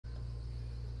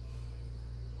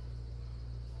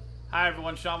Hi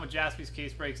everyone, Sean with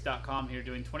JaspysCaseBreaks.com here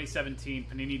doing 2017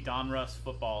 Panini Donruss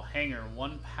Football Hanger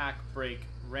 1-pack break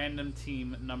random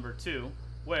team number 2,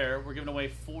 where we're giving away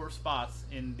 4 spots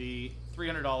in the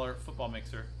 $300 football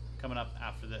mixer coming up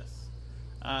after this.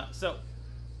 So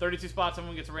 32 spots,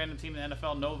 everyone gets a random team in the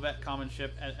NFL, no vet common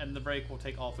ship, and the break will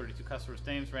take all 32 customers'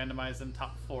 names, randomize them,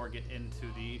 top 4 get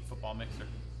into the football mixer,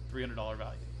 $300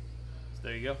 value. So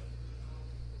there you go.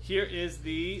 Here is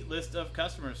the list of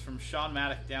customers from Sean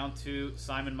Maddock down to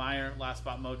Simon Meyer, Last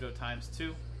Spot Mojo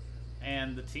 ×2,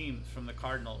 and the teams from the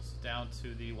Cardinals down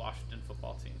to the Washington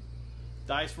football team.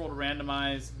 Dice roll to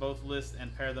randomize both lists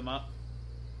and pair them up.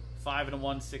 5 and a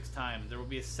 1 6 times. There will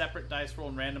be a separate dice roll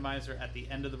and randomizer at the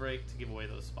end of the break to give away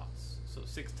those spots. So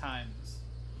 6 times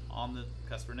on the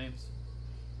customer names.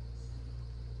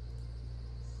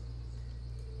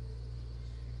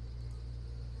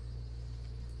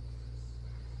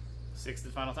 Sixth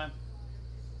and final time.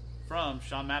 From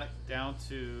Sean Maddock down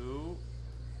to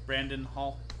Brandon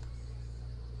Hall.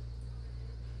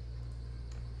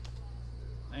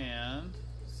 And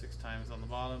 6 times on the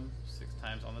bottom, 6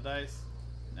 times on the dice,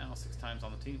 now 6 times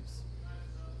on the teams.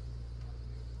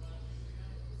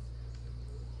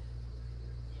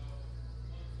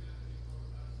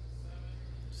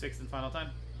 Sixth and final time.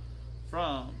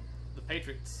 From the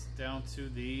Patriots down to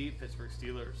the Pittsburgh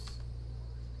Steelers.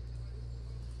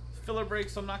 Filler break,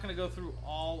 so I'm not going to go through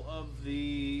all of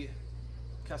the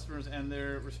customers and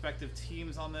their respective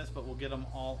teams on this, but we'll get them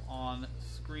all on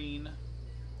screen.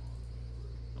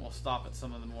 And we'll stop at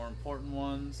some of the more important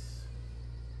ones,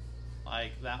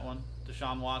 like that one,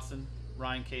 Deshaun Watson,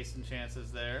 Ryan Kaysen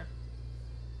chances there.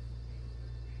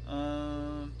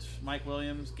 Mike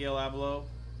Williams, Gail Abloh,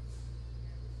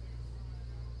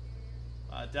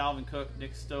 Dalvin Cook,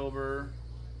 Nick Stober,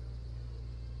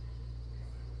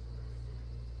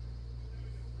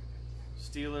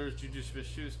 Steelers, Juju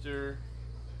Smith-Schuster,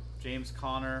 James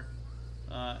Conner,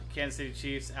 Kansas City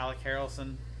Chiefs, Alec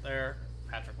Harrelson there,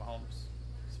 Patrick Mahomes.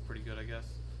 It's pretty good, I guess.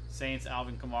 Saints,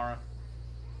 Alvin Kamara.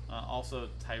 Also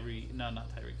Kareem Hunt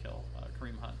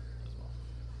as well.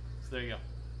 So there you go.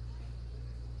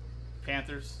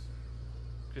 Panthers,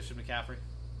 Christian McCaffrey.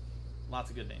 Lots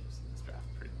of good names in this draft,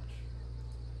 pretty much.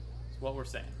 That's what we're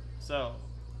saying. So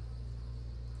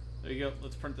there you go.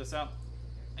 Let's print this out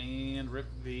and rip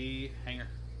the hanger.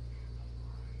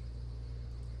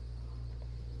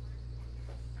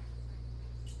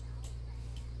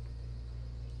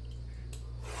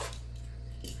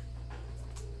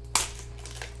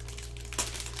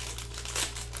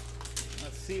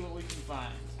 Let's see what we can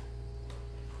find.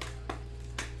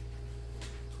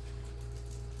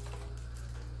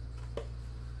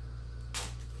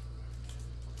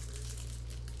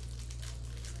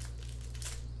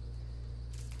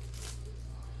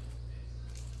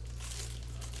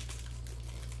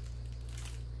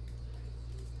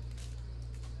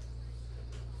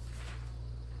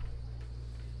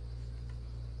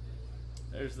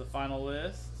 There's the final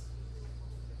list.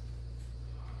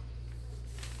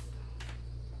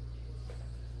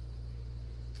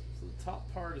 So the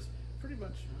top part is pretty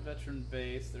much veteran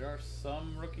base. There are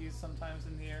some rookies sometimes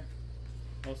in here,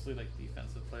 mostly like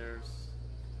defensive players.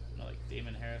 You know, like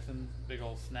Damon Harrison, big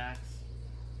old snacks.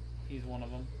 He's one of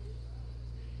them.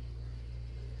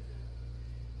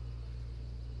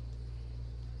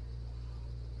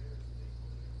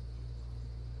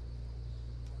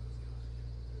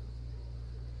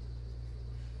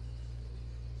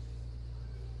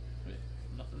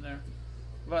 There,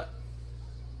 but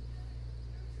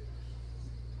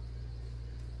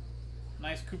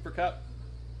nice Cooper Kupp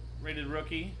rated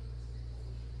rookie.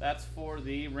 That's for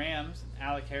the Rams,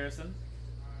 Alec Harrison.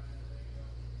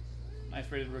 Nice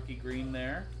rated rookie green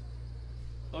there.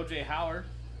 OJ Howard,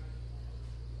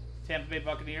 Tampa Bay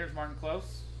Buccaneers, Martin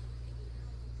Close.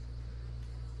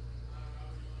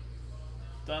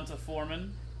 Donta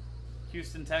Foreman,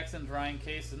 Houston Texans, Ryan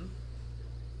Kaysen.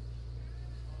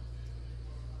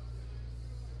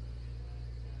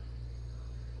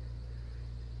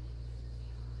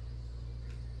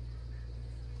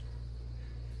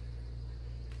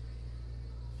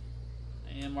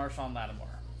 And Marshawn Lattimore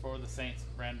for the Saints,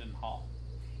 Brandon Hall.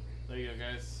 There you go,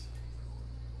 guys.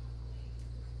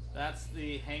 That's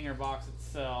the hanger box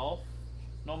itself.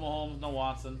 No Mahomes, no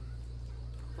Watson.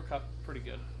 For Kupp, pretty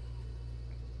good.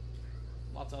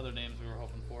 Lots of other names we were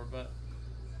hoping for, but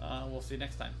we'll see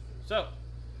next time. So,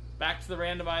 back to the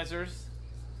randomizers.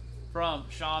 From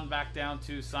Sean back down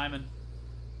to Simon.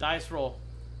 Dice roll.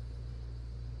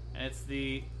 And it's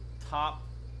the top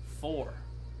 4.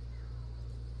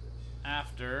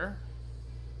 After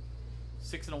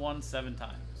 6 and a 1 7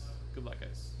 times. Good luck,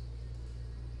 guys.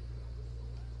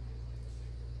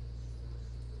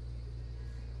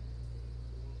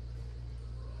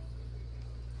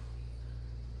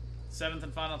 7th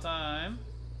and final time.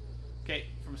 Okay,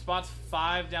 from spots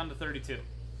 5 down to 32.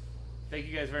 Thank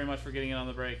you guys very much for getting in on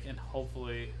the break, and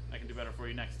hopefully I can do better for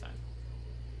you next time.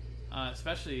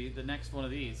 Especially the next one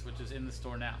of these, which is in the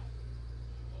store now.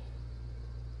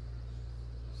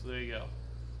 So there you go.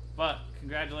 But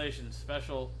congratulations,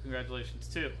 special congratulations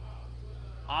to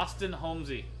Austin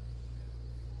Holmesy,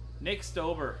 Nick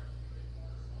Stober,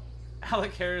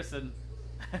 Alec Harrison,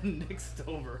 and Nick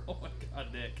Stover. Oh my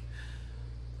God, Nick.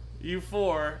 You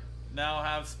 4 now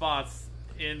have spots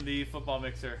in the football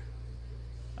mixer.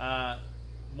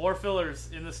 More fillers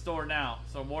in the store now,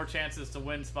 so more chances to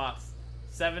win spots.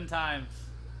 7 times.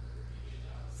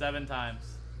 7 times.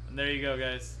 And there you go,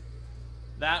 guys.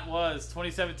 That was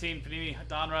 2017 Panini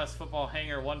Donruss Football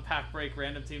Hanger 1-pack break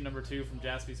random team number 2 from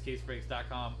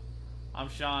jaspyscasebreaks.com. I'm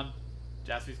Sean,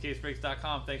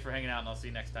 jaspyscasebreaks.com. Thanks for hanging out, and I'll see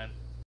you next time.